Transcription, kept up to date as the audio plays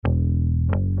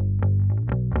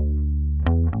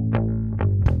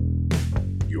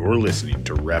You're listening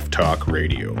to Ref Talk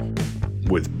Radio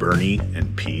with Bernie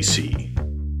and PC.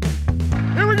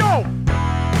 Here we go!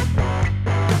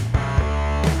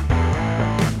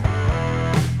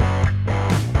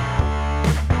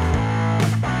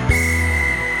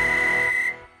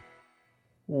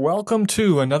 Welcome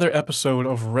to another episode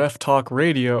of Ref Talk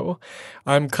Radio.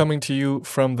 I'm coming to you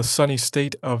from the sunny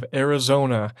state of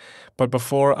Arizona. But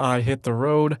before I hit the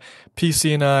road,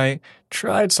 PC and I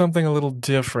tried something a little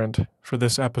different for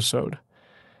this episode.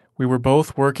 We were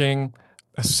both working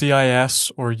a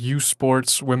CIS or U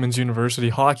Sports Women's University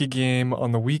hockey game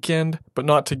on the weekend, but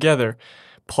not together.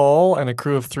 Paul and a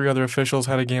crew of 3 other officials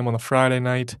had a game on the Friday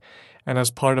night, and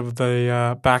as part of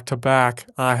the back-to-back,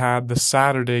 I had the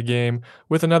Saturday game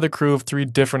with another crew of 3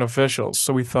 different officials.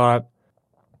 So we thought,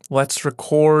 let's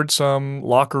record some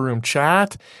locker room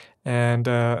chat and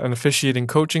an officiating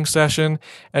coaching session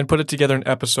and put it together in an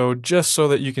episode just so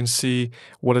that you can see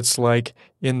what it's like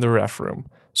in the ref room.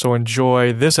 So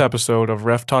enjoy this episode of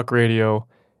Ref Talk Radio,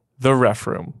 The Ref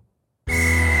Room.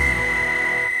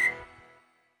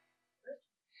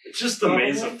 It's just the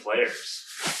maze of players.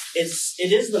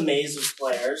 It is the maze of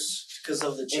players because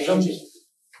of the changing.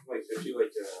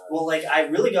 I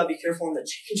really gotta be careful on the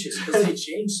changes because they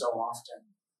change so often.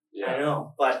 Yeah. I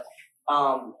know, but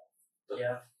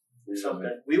yeah, so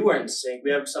good. We were in sync.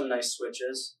 We have some nice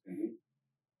switches,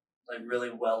 like really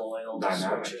well-oiled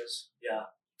switches. Yeah.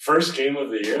 First game of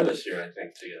the year this year, I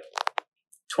think, together.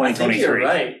 2023. I think you're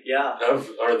right. Yeah.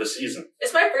 Or the season.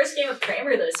 It's my first game with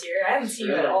Kramer this year. I haven't seen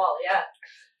you at all. Yeah.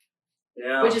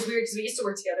 Yeah. Which is weird because we used to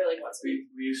work together like once a week.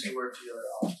 We used to work together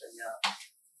often. Yeah.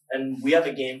 And we have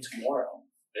a game tomorrow.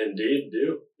 Indeed,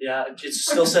 do. Yeah. It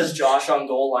still says Josh on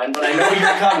goal line, but I know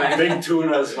you're coming. Big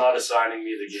Tuna's not assigning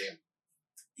me the game.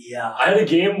 Yeah. I had a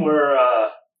game where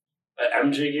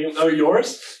an MJ game. Oh,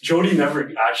 yours? Jody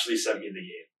never actually sent me the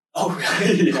game. Oh,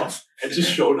 really? Yeah. It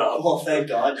just showed up. Well, thank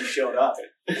God you showed up.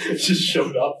 It just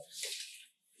showed up.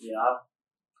 Yeah.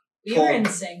 We were in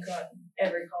sync on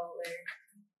every call there.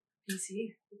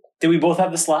 PC. Did we both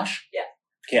have the slash? Yeah.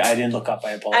 Okay, I didn't look up.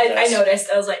 I apologize. I noticed.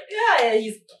 I was like, yeah,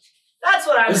 that's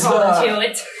what I'm calling to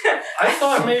it. I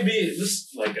thought maybe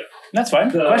this That's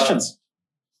fine. Questions?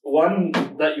 One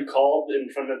that you called in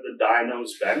front of the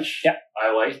Dinos bench. Yeah.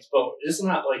 I liked, but isn't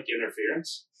that like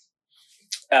interference?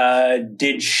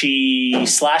 Did she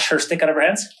slash her stick out of her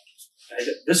hands?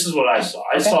 This is what I saw.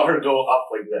 I saw her go up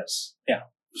like this. Yeah.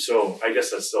 So I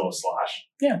guess that's still a slash.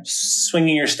 Yeah.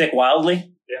 Swinging your stick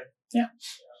wildly? Yeah.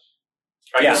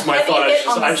 I guess my thought,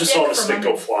 I just saw the stick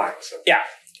go flying. So. Yeah.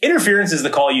 Interference is the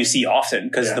call you see often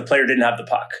because the player didn't have the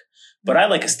puck. But I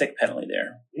like a stick penalty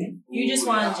there. You just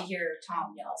wanted to hear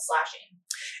Tom yell slashing.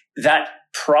 That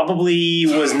probably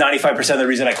was 95% of the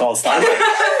reason I called slash.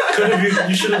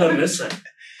 You should have done this thing.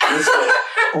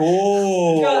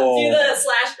 Oh. Do the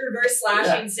reverse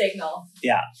slashing signal.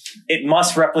 Yeah. It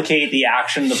must replicate the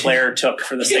action the player took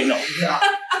for the signal.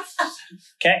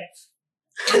 Okay.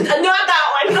 Not that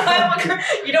one.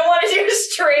 You don't want to do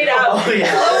straight up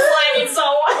clotheslining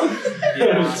someone.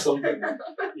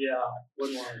 Yeah.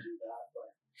 Wouldn't want to do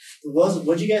that.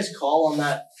 What'd you guys call on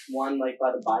that one, like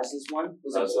by the Bison's one?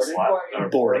 Was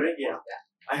it boarding? Yeah.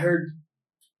 I heard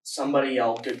somebody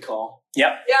yell, good call.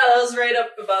 Yep. Yeah, that was right up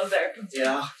above there.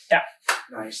 Yeah. Yeah.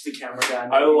 Nice. The camera guy.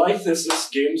 I like this. This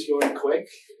game's going quick.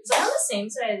 Is that on the same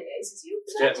side of the ice as you?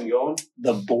 It's getting going.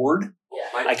 The board?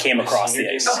 Yeah. I came across the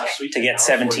ice to get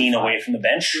 17 away from the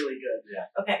bench. Really good. Yeah.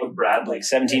 Okay. With Bradley. Like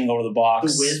 17 go to the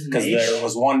box because there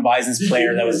was one Bison's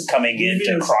player that was coming in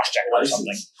to cross-check or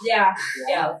something. Yeah.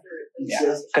 Yeah.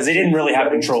 Because they didn't really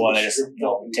have control on it. Just,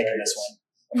 I'm taking this one.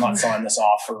 I'm not selling this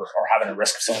off or having a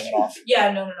risk of selling it off.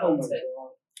 Yeah, no. It's good.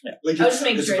 Yeah. I was just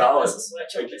making sure that was a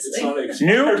switch, obviously. It's not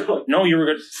New? No, you were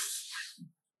good.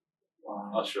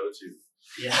 Wow. I'll show it to you.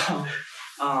 Yeah.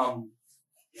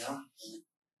 Yeah.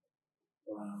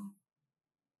 Wow.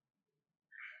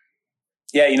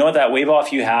 Yeah, you know what? That wave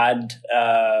off you had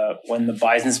when the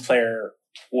Bison's player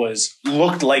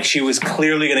looked like she was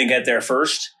clearly going to get there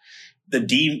first. The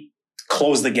D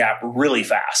closed the gap really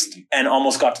fast and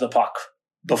almost got to the puck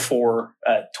before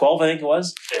 12, I think it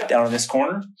was, down in this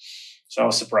corner. So I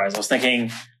was surprised. I was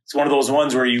thinking it's one of those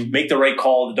ones where you make the right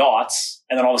call at the dots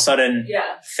and then all of a sudden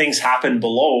things happen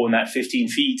below in that 15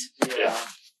 feet. Yeah.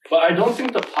 But I don't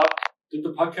think did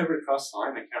the puck ever cross the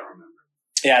line? I can't remember.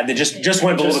 Yeah, they just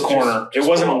went below the corner. It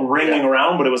wasn't ringing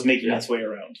around, but it was making its way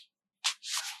around.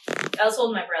 I was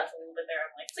holding my breath a little bit there.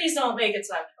 I'm like, please don't make it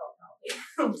so I have to call penalty.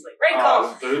 I was like, right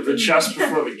call. The chest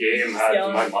before the game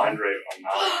had my mind right on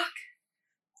that.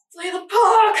 Play the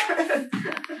puck.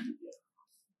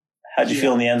 How'd you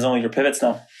feel in the end zone with your pivots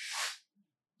now?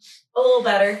 A little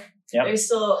better. Yep. There's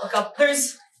still a couple.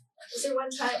 There's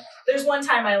one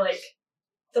time I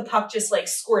the puck just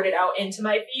squirted out into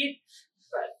my feet,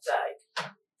 but I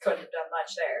couldn't have done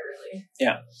much there really.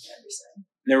 Yeah.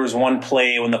 There was one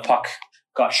play when the puck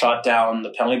got shot down the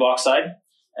penalty box side,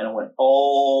 and it went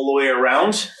all the way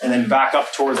around and then back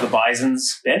up towards the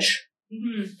Bison's bench.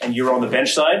 Mm-hmm. And you were on the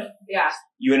bench side. Yeah.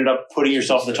 You ended up putting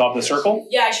yourself at the top of the circle.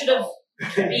 Yeah, I should have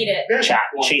beat it.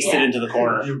 Chased it into the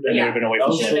corner. And you would have been away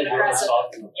from it.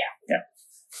 Yeah.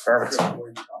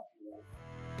 Perfect.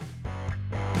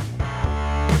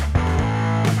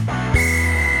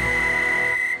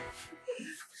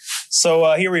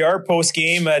 So here we are,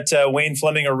 post-game at Wayne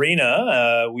Fleming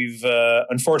Arena. We've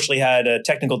unfortunately had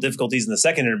technical difficulties in the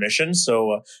second intermission,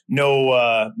 so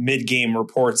no mid-game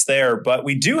reports there. But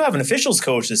we do have an officials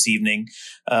coach this evening.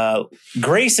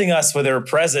 Gracing us with her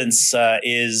presence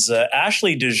is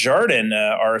Ashley Desjardins,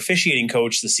 our officiating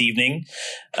coach this evening.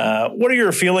 What are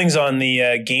your feelings on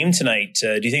the game tonight?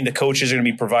 Do you think the coaches are going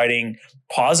to be providing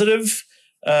positive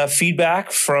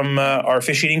feedback from our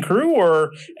officiating crew,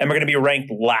 or am I going to be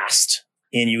ranked last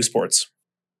in U Sports?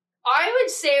 I would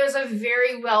say it was a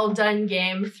very well done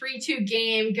game. 3-2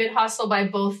 game, good hustle by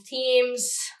both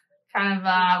teams. Kind of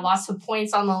lots of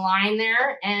points on the line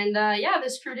there. And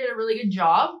this crew did a really good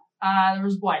job. There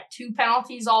was 2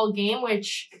 penalties all game,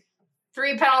 which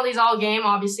 3 penalties all game,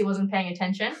 obviously wasn't paying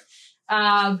attention.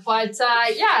 All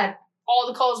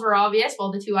the calls were obvious.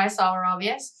 Well, the 2 I saw were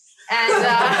obvious. And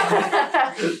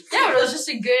it was just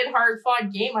a good,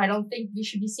 hard-fought game. I don't think we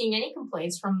should be seeing any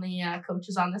complaints from the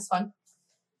coaches on this one.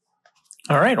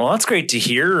 All right. Well, that's great to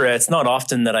hear. It's not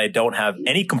often that I don't have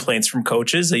any complaints from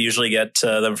coaches. I usually get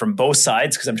them from both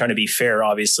sides because I'm trying to be fair,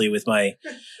 obviously, with my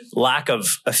lack of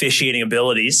officiating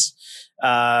abilities.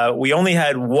 We only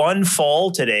had 1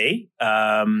 fall today.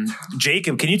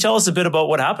 Jacob, can you tell us a bit about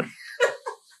what happened?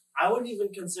 I wouldn't even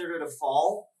consider it a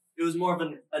fall. It was more of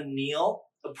a kneel.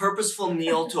 A purposeful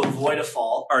kneel to avoid a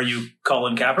fall. Are you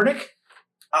Colin Kaepernick?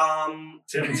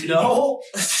 No.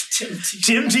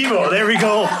 Tim Tebow. There we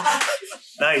go.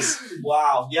 Nice.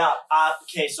 Wow. Yeah.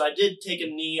 Okay, so I did take a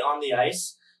knee on the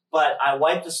ice, but I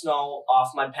wiped the snow off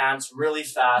my pants really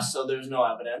fast, so there's no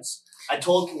evidence. I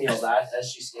told Camille that as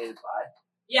she skated by.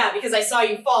 Yeah, because I saw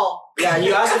you fall. Yeah, and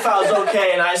you asked if I was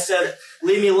okay, and I said,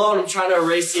 leave me alone. I'm trying to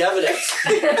erase the evidence.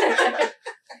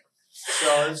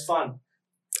 So it was fun.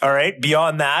 All right.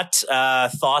 Beyond that,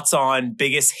 thoughts on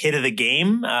biggest hit of the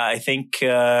game? I think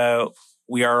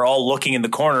we are all looking in the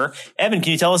corner. Evan,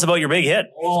 can you tell us about your big hit?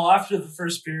 Well, after the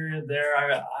first period there,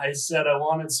 I said I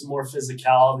wanted some more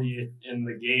physicality in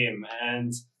the game.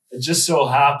 And it just so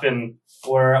happened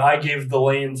where I gave the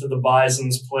lane to the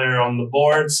Bison's player on the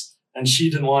boards, and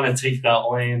she didn't want to take that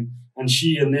lane. And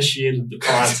she initiated the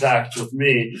contact with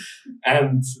me.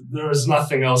 And there was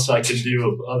nothing else I could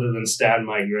do other than stand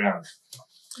my ground.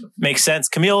 Makes sense.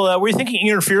 Camille, were you thinking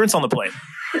interference on the play?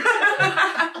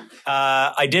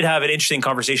 I did have an interesting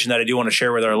conversation that I do want to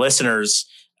share with our listeners.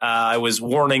 I was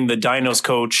warning the Dinos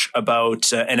coach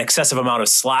about an excessive amount of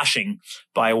slashing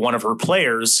by one of her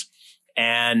players.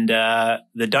 And the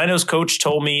Dinos coach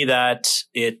told me that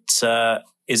it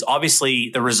is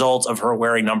obviously the result of her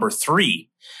wearing number 3.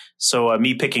 So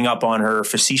me picking up on her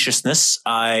facetiousness,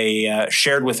 I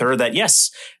shared with her that,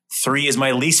 yes, 3 is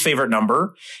my least favorite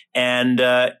number. And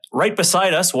right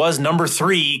beside us was number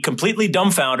 3, completely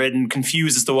dumbfounded and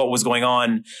confused as to what was going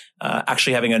on.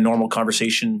 Actually having a normal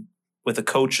conversation with a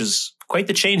coach is quite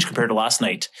the change compared to last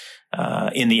night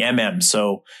in the MM.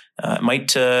 So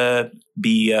might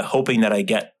be hoping that I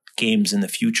get games in the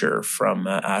future from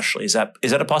Ashley. Is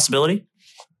that a possibility?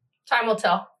 Time will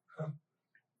tell.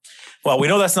 Well, we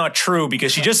know that's not true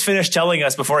because she just finished telling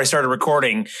us before I started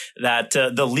recording that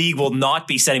the league will not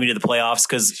be sending me to the playoffs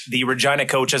because the Regina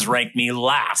coach has ranked me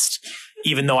last,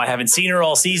 even though I haven't seen her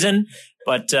all season.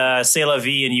 But c'est la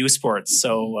vie in U Sports,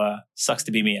 so sucks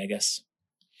to be me, I guess.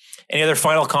 Any other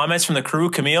final comments from the crew?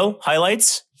 Camille,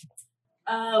 highlights?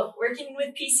 Working with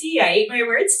PC, I ate my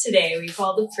words today. We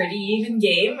called a pretty even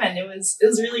game, and it was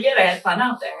really good. I had fun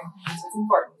out there. That's what's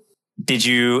important. Did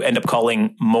you end up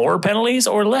calling more penalties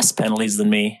or less penalties than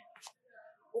me?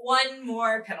 1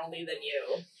 more penalty than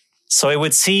you. So it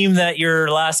would seem that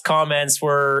your last comments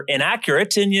were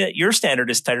inaccurate, and yet your standard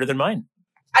is tighter than mine.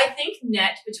 I think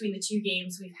net between the 2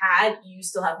 games we've had, you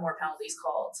still have more penalties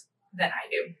called than I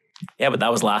do. Yeah, but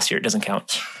that was last year. It doesn't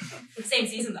count. It's the same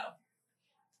season,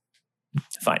 though.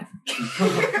 Fine.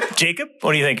 Jacob,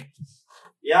 what do you think?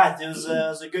 Yeah, it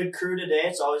was a good crew today.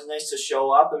 It's always nice to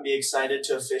show up and be excited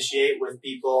to officiate with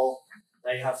people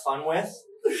that you have fun with.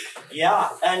 Yeah,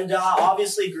 and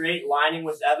obviously great lining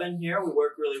with Evan here. We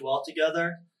work really well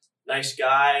together. Nice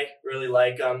guy, really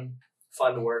like him.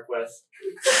 fun to work with.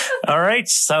 All right.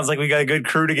 Sounds like we got a good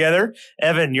crew together.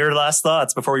 Evan, your last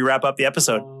thoughts before we wrap up the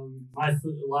episode. My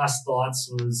last thoughts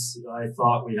was I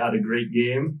thought we had a great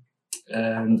game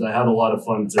and I had a lot of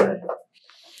fun today.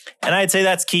 And I'd say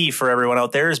that's key for everyone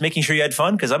out there is making sure you had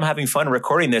fun because I'm having fun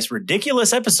recording this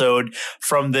ridiculous episode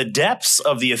from the depths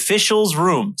of the officials'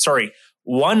 room. Sorry,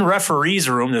 one referee's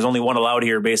room. There's only one allowed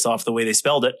here based off the way they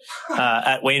spelled it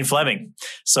at Wayne Fleming.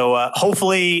 So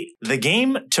hopefully the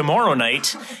game tomorrow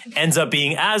night ends up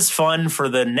being as fun for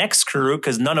the next crew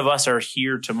because none of us are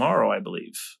here tomorrow, I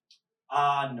believe.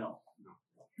 No.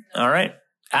 All right.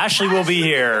 Ashley will be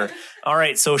here. All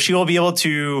right. So she will be able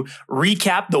to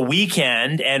recap the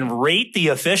weekend and rate the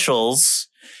officials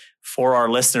for our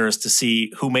listeners to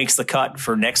see who makes the cut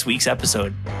for next week's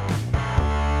episode.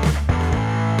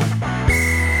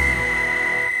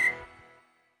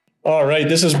 All right,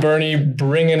 this is Bernie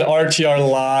bringing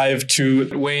RTR live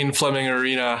to Wayne Fleming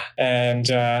Arena. And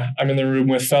I'm in the room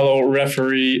with fellow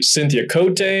referee Cynthia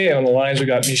Cote. And on the lines, we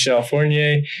got Michelle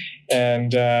Fournier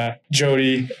and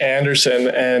Jody Anderson.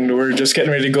 And we're just getting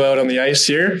ready to go out on the ice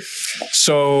here.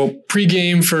 So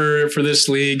pre-game for this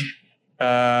league.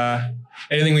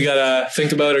 Anything we got to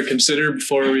think about or consider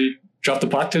before we drop the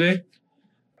puck today?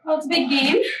 Well, it's a big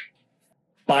game.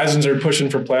 Bisons are pushing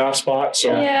for playoff spots,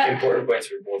 so important points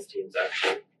for both teams,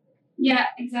 actually. Yeah,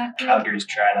 exactly. Calgary's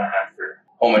trying to have for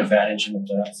home advantage in the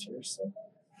playoffs first. So.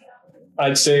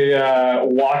 I'd say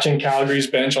watching Calgary's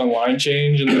bench on line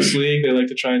change in this league, they like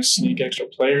to try and sneak extra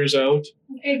players out.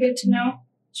 Okay, good to know.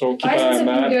 So we'll keep an eye Bisons on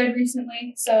have that. been good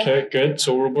recently. So. Okay, good.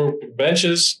 So we're with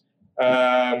benches.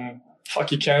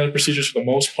 Hockey Canada procedures for the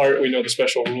most part. We know the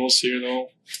special rules here, though.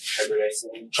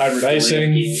 Hybrid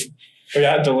icing. Oh,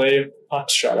 yeah, delay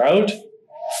pucks shot out.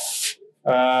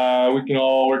 We can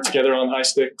all work together on high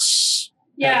sticks.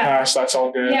 Yeah. And pass, that's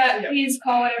all good. Yeah, please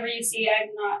call whatever you see.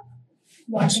 I'm not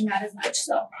watching that as much,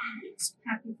 so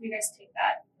happy for you guys to take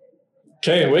that.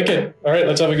 Okay, wicked. All right,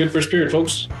 let's have a good first period,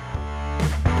 folks.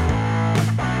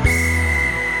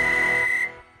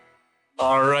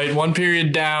 All right, one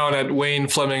period down at Wayne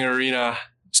Fleming Arena.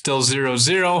 Still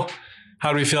 0-0.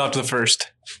 How do we feel after the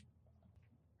first?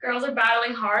 Girls are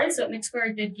battling hard, so it makes for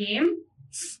a good game.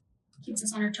 Keeps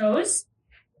us on our toes.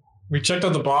 We checked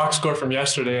out the box score from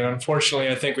yesterday, and unfortunately,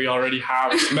 I think we already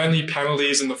have as many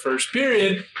penalties in the first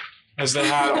period as they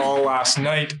had all last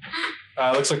night.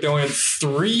 Looks like they only had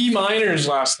 3 minors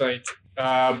last night,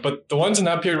 but the ones in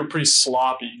that period were pretty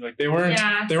sloppy. Like they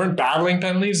weren't battling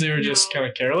penalties; they were just kind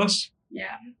of careless.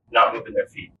 Yeah. Not moving their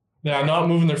feet. Yeah, not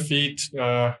moving their feet,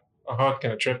 a hook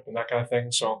and a trip and that kind of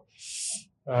thing. So.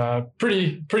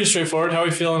 Pretty straightforward. How are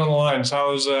we feeling on the lines? How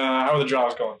are the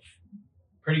draws going?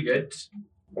 Pretty good.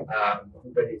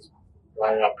 Everybody's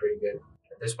lining up pretty good.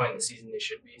 At this point in the season, they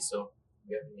should be, so if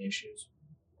we have any issues.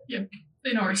 Yep.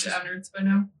 They know our standards by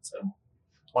now. So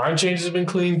line changes have been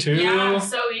clean too. Yeah,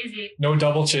 so easy. No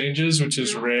double changes, which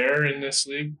is rare in this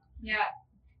league. Yeah.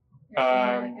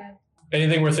 Really good.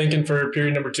 Anything we're thinking for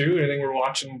period number 2? Anything we're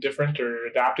watching different or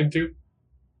adapting to?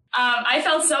 I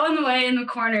felt so in the way in the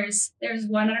corners. There's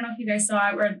one, I don't know if you guys saw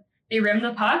it, where they rimmed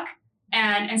the puck,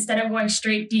 and instead of going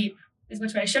straight deep, is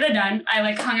which I should have done, I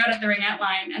hung out at the ringette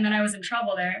line, and then I was in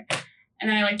trouble there. And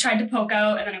then I tried to poke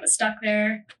out, and then I was stuck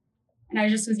there. And I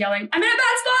just was yelling, I'm in a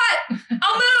bad spot!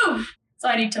 I'll move! So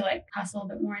I need to hustle a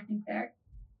bit more, I think, there.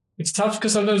 It's tough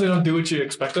because sometimes they don't do what you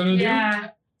expect them to do.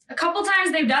 Yeah. A couple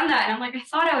times they've done that, and I'm like, I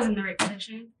thought I was in the right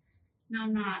position. No,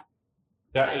 I'm not.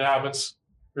 Yeah, it happens.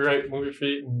 You're right, move your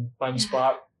feet and find a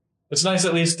spot. It's nice,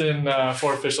 at least in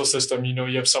for official system,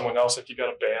 you have someone else if you got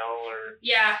to bail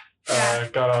or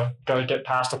gotta get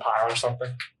past a pile or something.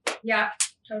 Yeah,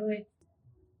 totally.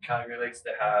 Calgary likes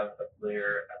to have a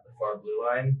player at the far blue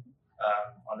line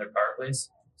on their power plays.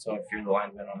 So if you're the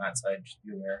lineman on that side, just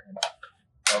be aware and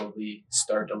probably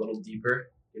start a little deeper,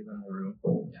 give them the room,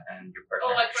 and your partner.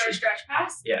 Oh, for a stretch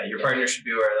pass? Yeah, your partner should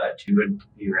be aware of that too and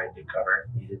be ready to cover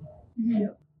if needed. Mm-hmm. Yeah.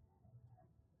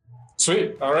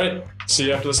 Sweet. All right. See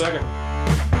you after the second.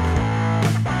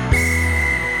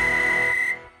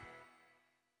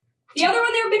 The other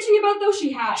one they were bitching about, though,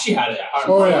 she had it.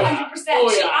 Oh, yeah.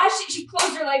 100%. She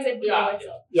closed her legs and blew the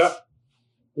whistle. Yeah.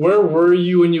 Where were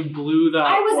you when you blew that?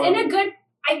 I was one? in a good...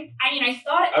 I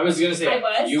thought... I was going to say, I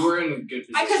was. you were in good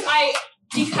position.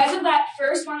 Because of that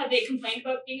first one that they complained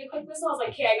about being a quick whistle, I was like,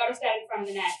 okay, I got to stand in front of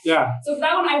the net. Yeah. So for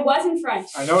that one, I was in front.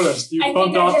 I noticed. You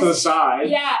bumped off to the side.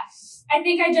 Yeah. I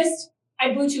think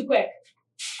I blew too quick.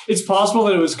 It's possible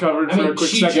that it was covered for a quick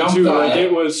second too.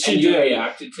 She did.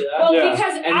 Reacted to that. Well,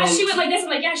 because as she went like this, I'm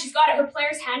like, yeah, she's got it. Her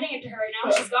player's handing it to her, and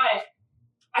now she's got it.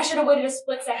 I should have waited a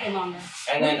split second longer.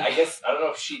 And then I guess, I don't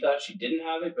know if she thought she didn't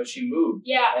have it, but she moved.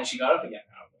 Yeah. And she got up again.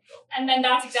 And then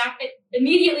that's exactly,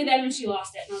 immediately then when she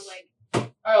lost it. And I was like.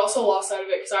 I also lost sight of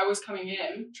it because I was coming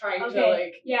in trying to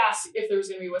see if there was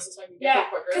going to be whistles so I can get there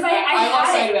quicker. Because I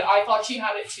lost sight of it. I thought she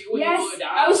had it too when you blew it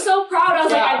down. I was so proud. I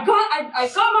was like, I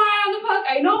got my eye on the puck.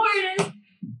 I know where it is.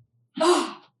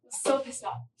 Oh, I was so pissed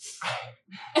off.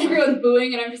 Everyone's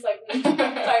booing, and I'm just like,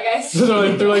 sorry, guys.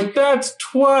 they're like, that's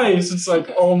twice. It's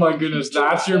like, oh my goodness,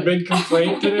 that's your big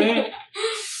complaint today?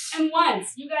 And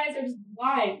once, you guys are just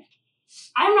blind.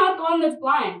 I'm not the one that's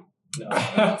blind. No.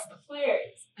 It's the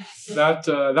players.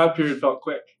 That period felt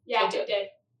quick. Yeah, it did.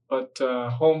 But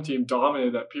home team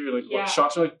dominated that period. Like, what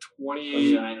shots are like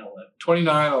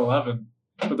 29-11.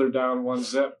 But they're down 1-0.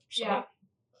 So. Yeah.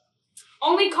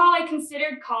 Only call I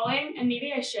considered calling, and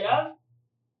maybe I should have,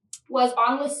 was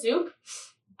on Lasuk.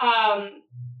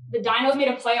 The Dinos made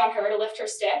a play on her to lift her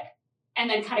stick, and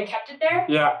then kind of kept it there.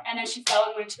 Yeah. And then she fell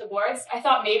and went to the boards. I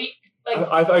thought maybe, like...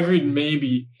 I agreed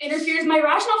maybe. Interferes. My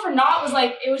rationale for not was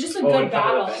like, it was just a good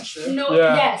battle. No,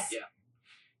 yeah. Yes. Yeah.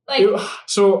 Like,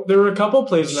 so there were a couple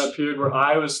plays in that period where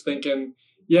I was thinking,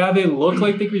 yeah, they look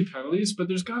like they could be penalties, but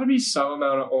there's got to be some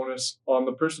amount of onus on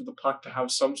the person with the puck to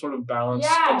have some sort of balance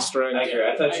and strength. I agree.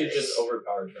 I thought she just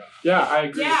overpowered her. Yeah, I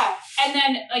agree. Yeah, and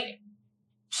then like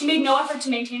she made no effort to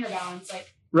maintain her balance,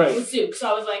 like right. with Zook. So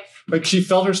I was like she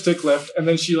felt her stick lift, and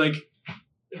then she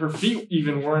her feet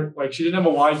even weren't she didn't have a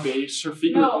wide base. Her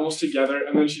feet were almost together,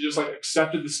 and then she just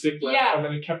accepted the stick lift, and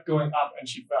then it kept going up, and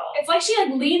she fell. It's like she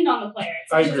leaned on the player.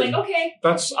 So I she agree. was like, okay.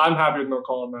 I'm happy with no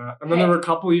call on that. And then there were a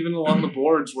couple even along the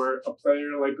boards where a player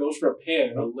goes for a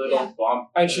pin, a little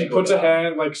bump, and she puts a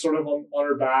hand sort of on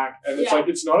her back, and it's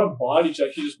it's not a body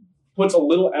check. She just puts a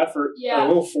little effort, a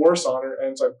little force on her,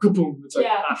 and it's like boom. It's like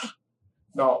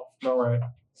no way.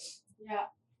 Yeah.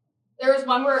 There was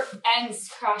one where Ends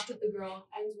crashed with the girl.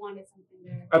 Ends wanted something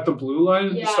there. At the blue line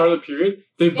at the start of the period,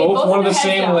 they both wanted the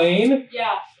same lane.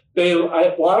 Yeah.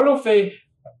 I don't know if they.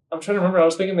 I'm trying to remember. I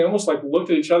was thinking they almost looked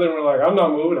at each other and were like, "I'm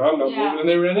not moving. I'm not moving," and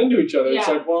they ran into each other. It's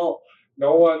like, well,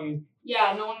 no one.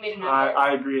 Yeah, no one made an effort.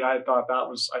 I agree. I thought that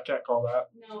was. I can't call that.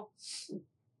 No.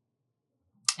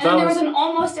 And then there was an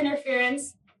almost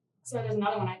interference. So there's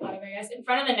another one I thought of. I guess in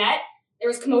front of the net, there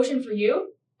was commotion for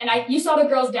you. And you saw the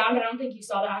girls down, but I don't think you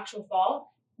saw the actual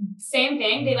fall. Same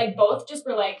thing. They both just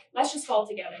were like, let's just fall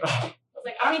together. I was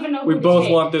like, I don't even know. We both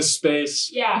want this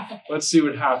space. Yeah. Let's see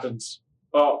what happens.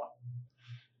 Oh,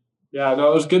 yeah.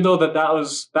 No, it was good though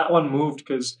that one moved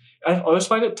because I always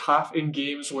find it tough in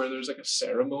games where there's a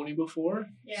ceremony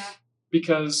before. Yeah.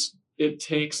 Because it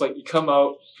takes you come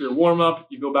out for your warm up,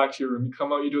 you go back to your room, you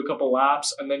come out, you do a couple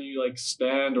laps, and then you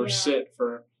stand or sit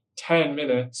for 10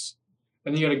 minutes.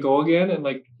 And you got to go again. And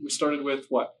we started with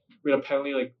we had a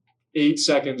penalty 8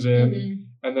 seconds in,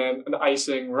 and then an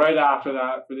icing right after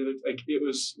that. For the it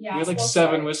was we had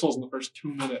 7 whistles in the first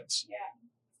 2 minutes.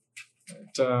 Yeah.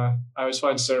 But, I always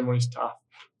find ceremonies tough.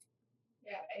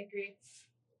 Yeah, I agree.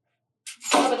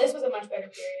 Oh, but this was a much better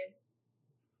period.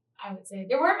 I would say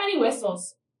there weren't many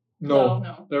whistles.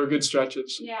 No, there were good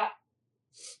stretches. Yeah.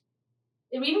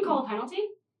 Did we even call a penalty?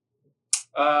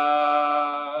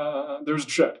 There was a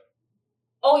trip.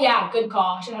 Oh, yeah. Good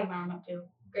call. I should have had my arm up, too.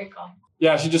 Great call.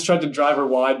 Yeah, she just tried to drive her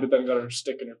wide, but then got her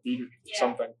stick in her feet or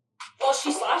something. Well,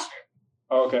 she slashed her.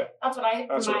 Oh, okay. That's what I hit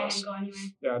from my angle, anyway.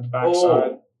 Yeah, the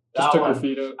backside. Just took her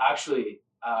feet out. Actually,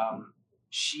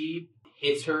 she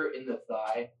hits her in the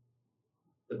thigh.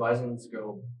 The Bison's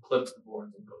girl clips the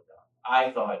boards and goes down.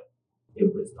 I thought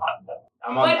it was not done.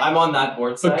 I'm on that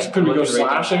board side. But could we go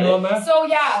slashing on that? So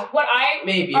yeah,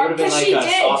 maybe it would have been a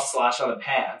soft slash on the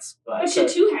pants, but she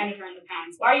two-handed her in the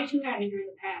pants. Why are you two-handing her in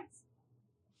the pants?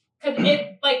 Because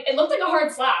it looked like a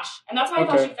hard slash, and that's why I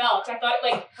thought she fell. Because I thought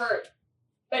it hurt.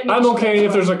 But I'm okay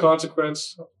if there's a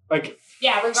consequence.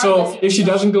 Yeah, regardless. So if she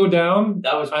doesn't go down,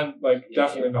 I'm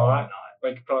definitely not.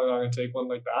 Probably not gonna take one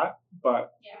like that.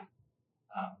 But yeah.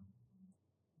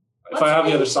 If I have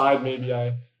the other side, maybe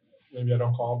I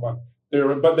don't call them,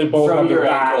 but they both have their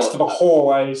backs to the whole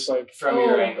ice, from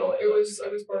your angle. It was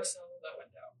Barcelona that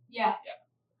went down. Yeah.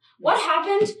 What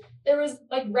happened? There was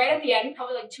right at the end,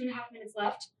 probably 2.5 minutes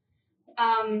left.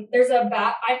 There's a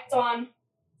it's on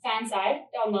fan side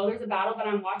down low. There's a battle that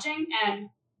I'm watching, and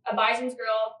a Bison's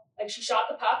girl she shot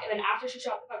the puck, and then after she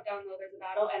shot the puck down low, there's a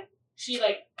battle, and she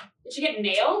did she get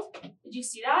nailed? Did you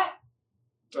see that?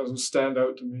 Doesn't stand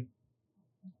out to me.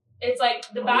 It's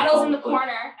the battle's in the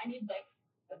corner. I need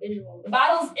a visual. The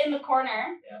battle's in the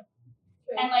corner. Yeah.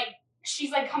 And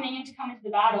she's coming into the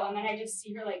battle, and then I just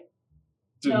see her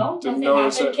didn't nothing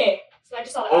notice happened. it. Okay, so I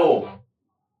just saw that. Oh.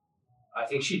 I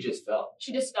think she just fell.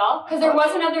 She just fell? Because there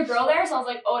was another girl there, so I was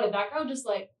like, oh, did that girl just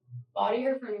like body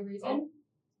her for no reason?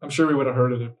 I'm sure we would have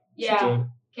heard it if she did.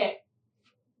 Okay.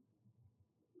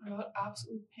 I got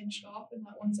absolutely pinched off in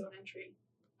that one zone entry.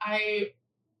 I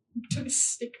took a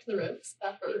stick to the ribs.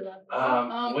 That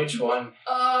hurt. Which one?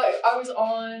 I was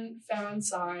on fan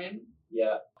side.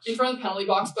 Yeah. In front of the penalty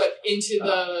box, but into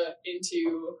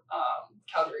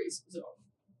Calgary's zone.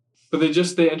 But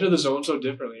they enter the zone so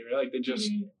differently, right? Like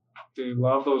they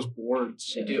love those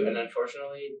boards. They do, and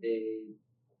unfortunately they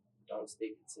don't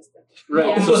stay consistent.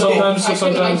 Right. Yeah. So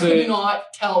sometimes I could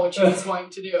not tell what she was going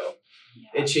to do.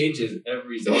 It changes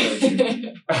every zone.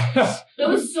 It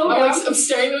was so I'm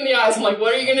staring them in the eyes. I'm like,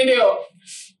 what are you gonna do?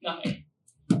 Nothing.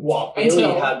 Well, Bailey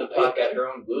had the puck at her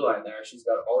own blue line there. She's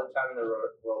got all the time in the world.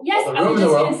 Yes, all the room in the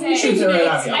world. Shoots it right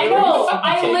at me. I know.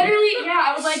 I literally,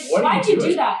 I was like, why'd you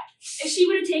do that? If she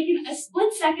would have taken a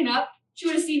split second up, she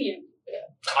would have seen you. Yeah.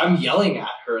 I'm yelling at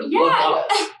her. Yeah. Look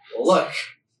up. Look.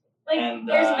 Like, and,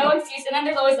 there's no excuse. And then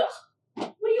there's always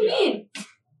what do you mean?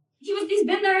 He's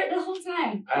been there the whole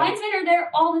time. Linesmen are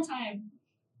there all the time.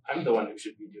 I'm the one who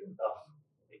should be doing that.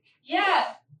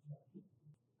 Yeah.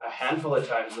 A handful of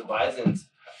times the Bisons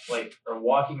are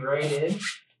walking right in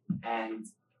and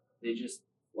they just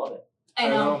love it. I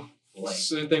know. Like,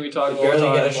 same thing we talk about.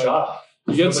 Barely get a shot off.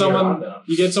 You get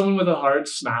someone with a hard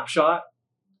snapshot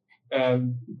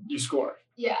and you score.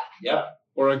 Yeah. Yeah.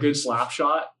 Or a good slap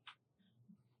shot.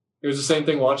 It was the same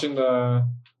thing watching the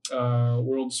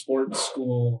World Sports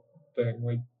School thing.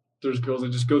 Like, there's girls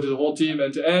that just go through the whole team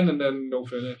end to end and then no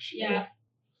finish. Yeah.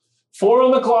 4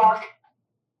 on the clock.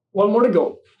 1 more to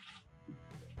go.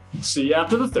 See you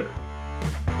after the third.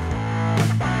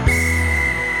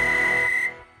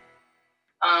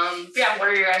 Yeah, what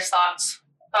are your guys' thoughts?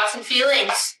 Thoughts and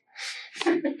feelings?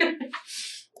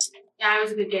 Yeah, it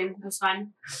was a good game. It was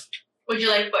fun. What'd you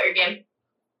like about your game?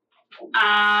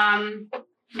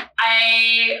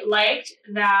 I liked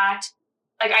that,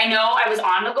 I know I was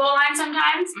on the goal line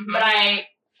sometimes, but I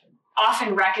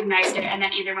often recognized it and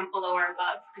then either went below or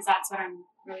above, because that's what I'm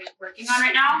really working on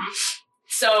right now.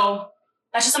 So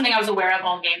that's just something I was aware of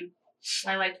all game.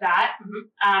 I liked that.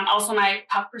 Also, my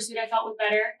puck pursuit I felt was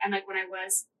better, and when I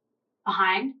was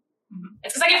behind,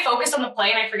 it's because I get focused on the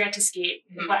play and I forget to skate.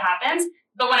 Is what happens.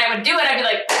 But when I would do it, I'd be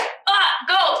like,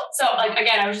 go! So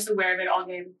again, I was just aware of it all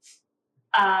game.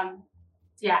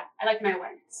 Yeah, I like my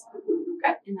awareness.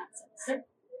 Okay, in that sense.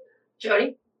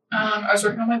 Jody? I was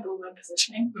working on my blue line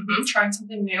positioning, trying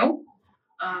something new.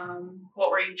 What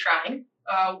were you trying?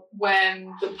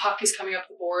 When the puck is coming up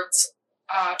the boards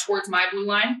towards my blue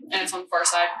line and it's on the far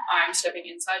side, I'm stepping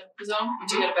inside the zone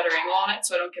to get a better angle on it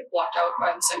so I don't get blocked out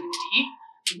by the second D.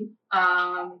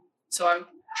 So I'm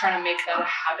trying to make that a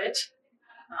habit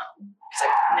because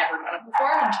I've never done it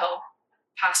before until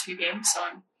past few games, so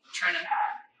I'm trying to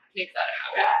make that a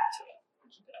habit to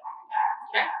keep it up.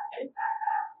 Okay.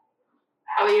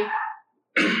 How about you?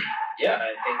 Yeah,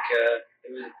 I think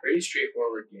it was a pretty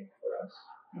straightforward game for us.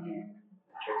 In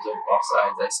terms of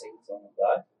offsides, icings, all of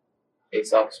that.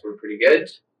 Face-offs were pretty good.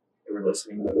 They were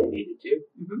listening when they needed to.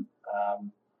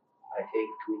 I think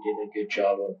we did a good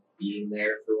job of being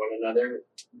there for one another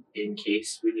in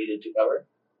case we needed to cover.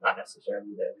 Not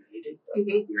necessarily that we needed, but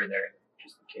we were there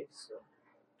just in case. So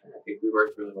I think we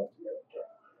worked really well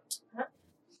together.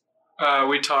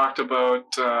 We talked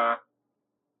about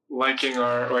liking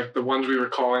our, the ones we were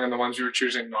calling and the ones we were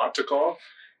choosing not to call.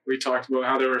 We talked about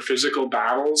how there were physical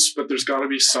battles, but there's got to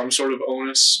be some sort of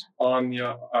onus on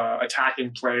the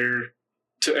attacking player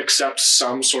to accept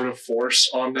some sort of force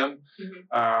on them.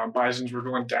 Bisons were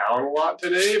going down a lot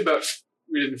today, but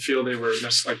we didn't feel they were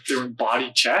they were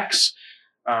body checks.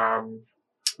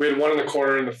 We had one in the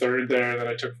corner in the third there that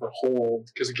I took for hold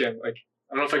because, again, I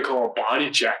don't know if I can call it a body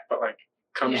check, but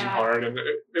comes in hard, and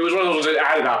it was one of those that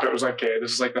added up. It was okay,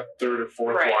 this is the third or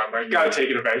fourth one. Got to take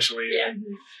it eventually. Yeah.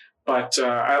 But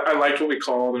I liked what we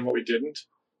called and what we didn't.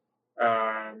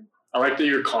 I like that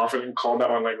you were confident and called that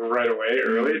one right away,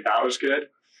 early. That was good.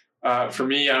 For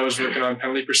me, I was working on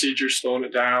penalty procedures, slowing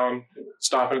it down,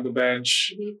 stopping at the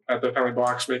bench, at the penalty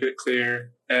box, making it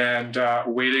clear, and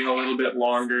waiting a little bit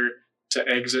longer to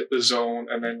exit the zone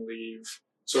and then leave,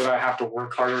 so that I have to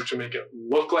work harder to make it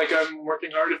look like I'm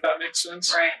working hard, if that makes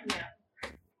sense. Right. Yeah.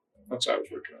 That's what I was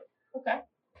working on. Okay.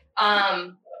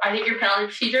 I think your penalty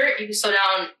procedure, you can slow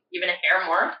down even a hair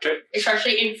more,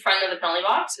 especially in front of the penalty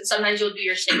box. And sometimes you'll do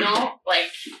your signal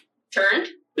turned.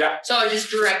 Yeah. So it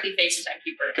just directly faces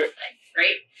timekeeper,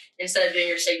 right? Instead of doing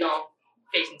your signal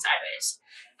facing sideways.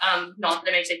 Not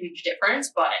that it makes a huge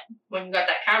difference, but when you got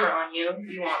that camera on you,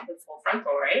 you want the full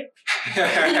frontal, right?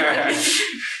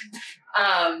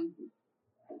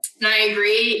 And I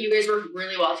agree, you guys worked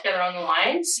really well together on the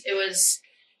lines. It was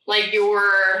like your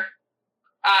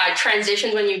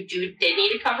transitions when you did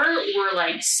need to cover were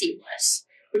like seamless,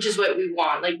 which is what we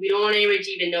want. Like we don't want anybody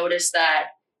to even notice that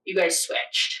you guys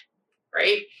switched,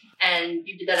 right? And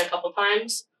you did that a couple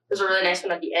times. It was a really nice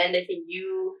one at the end. I think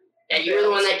you were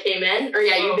the one that came in, or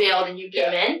you bailed and you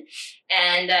came in.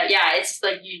 And it's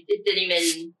like it didn't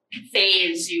even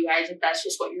phase you guys if that's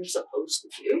just what you're supposed to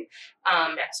do.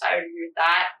 So I would agree with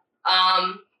that.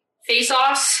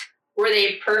 Face-offs, were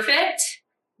they perfect?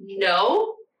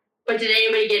 No. But did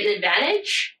anybody get an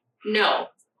advantage? No.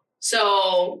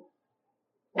 So,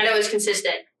 and it was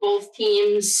consistent. Both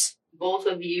teams, both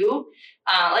of you,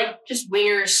 like just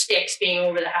wingers, sticks being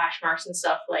over the hash marks and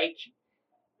stuff, like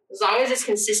as long as it's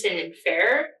consistent and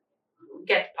fair,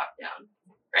 get the puck down,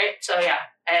 right? So yeah,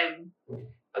 I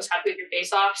was happy with your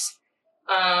face-offs.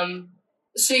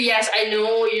 So yes, I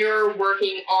know you're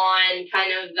working on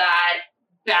kind of that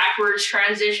backwards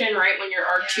transition, right? When you're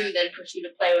R2, then pursue to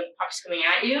play when the puck's coming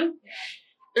at you.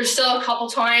 There's still a couple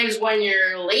times when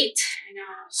you're late. I know.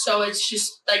 So it's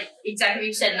just like exactly what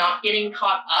you said, not getting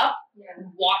caught up,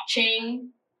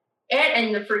 watching it,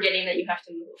 and forgetting that you have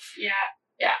to move. Yeah.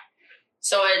 Yeah.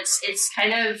 So it's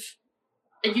kind of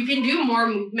like you can do more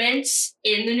movements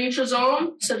in the neutral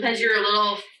zone. Sometimes you're a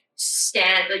little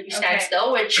stand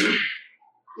still, which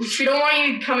we don't want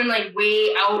you coming like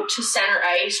way out to center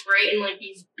ice, right? In like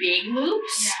these big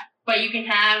loops. Yeah. But you can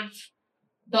have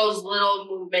those little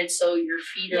movements so your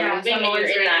feet are moving and you're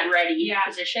in that ready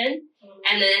position.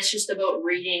 And then it's just about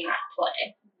reading that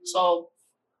play. So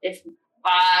if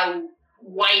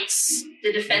White's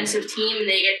the defensive team and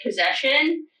they get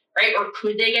possession, right? Or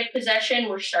could they get possession?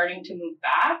 We're starting to move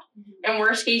back. And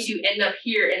worst case, you end up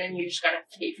here and then you just got to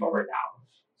skate forward now.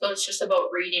 So it's just about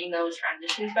reading those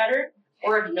transitions better.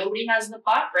 Or if nobody has the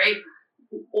puck, right?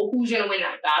 Well, who's going to win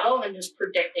that battle? And just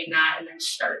predicting that and then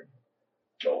start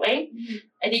going.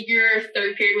 I think your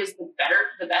third period was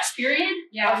the best period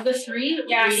of the three.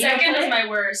 Yeah, second was my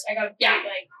worst. I got beat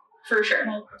like for sure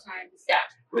multiple times. Yeah.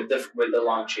 With the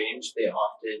long change, they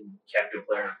often kept a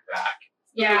player back.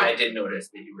 Yeah. I did notice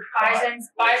that you were Bison's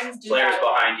do players that.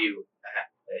 behind you.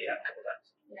 Yeah, a couple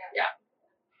times.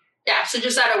 Yeah. So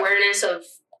just that awareness of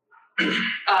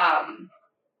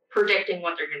predicting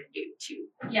what they're going to do too.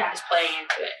 Yeah. Just playing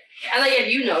into it. Yeah. And like if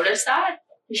you notice that,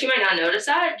 she might not notice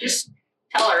that, just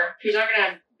tell her. She's not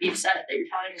going to be upset that you're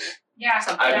telling her. Yeah.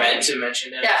 Something I meant to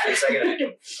mention it for a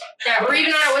second. Yeah, or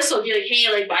even on a whistle, be like,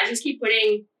 hey, like Bisons keep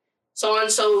putting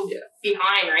so-and-so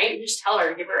behind, right? Just tell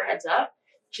her, give her a heads up.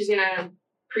 She's going to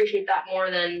appreciate that more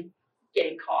than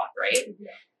getting caught, right?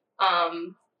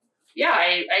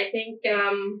 I think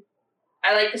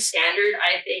I like the standard.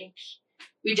 I think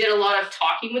we did a lot of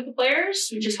talking with the players,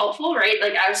 which is helpful, right?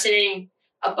 Like I was sitting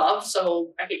above,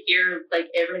 so I could hear like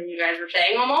everything you guys were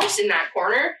saying almost in that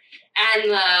corner.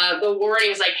 And the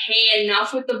warning is like, hey,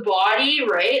 enough with the body,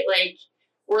 right? Like,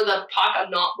 or the puck of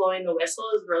not blowing the whistle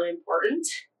is really important.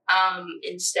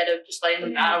 Instead of just letting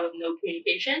them battle with no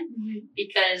communication,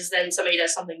 because then somebody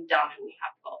does something dumb and we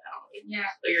have to call a penalty. Yeah.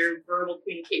 So your verbal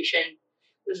communication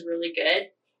was really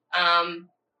good.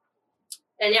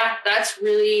 And that's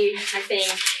really, I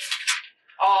think,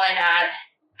 all I had.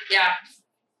 Yeah.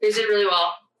 They did really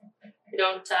well. We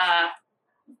don't,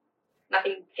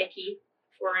 nothing picky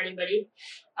for anybody.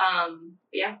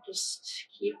 Just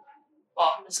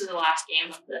this is the last game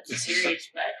of the series,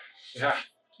 but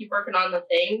keep working on the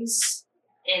things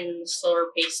in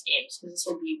slower paced games, because this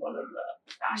will be one of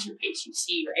the faster pace you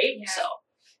see, right? Yeah. So,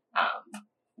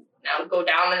 now go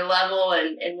down a level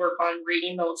and work on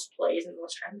reading those plays and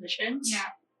those transitions. Yeah.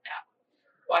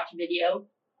 Watch video.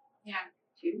 Yeah.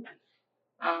 Too.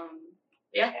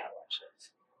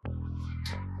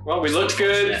 Well, we looked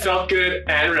good, felt good,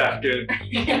 and ref good.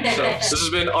 So this has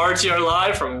been RTR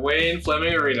Live from Wayne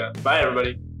Fleming Arena. Bye,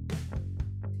 everybody.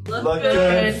 Look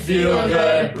good, feel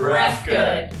good, ref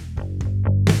good.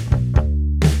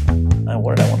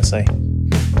 What did I want to say?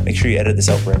 Make sure you edit this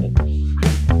out, Brendan.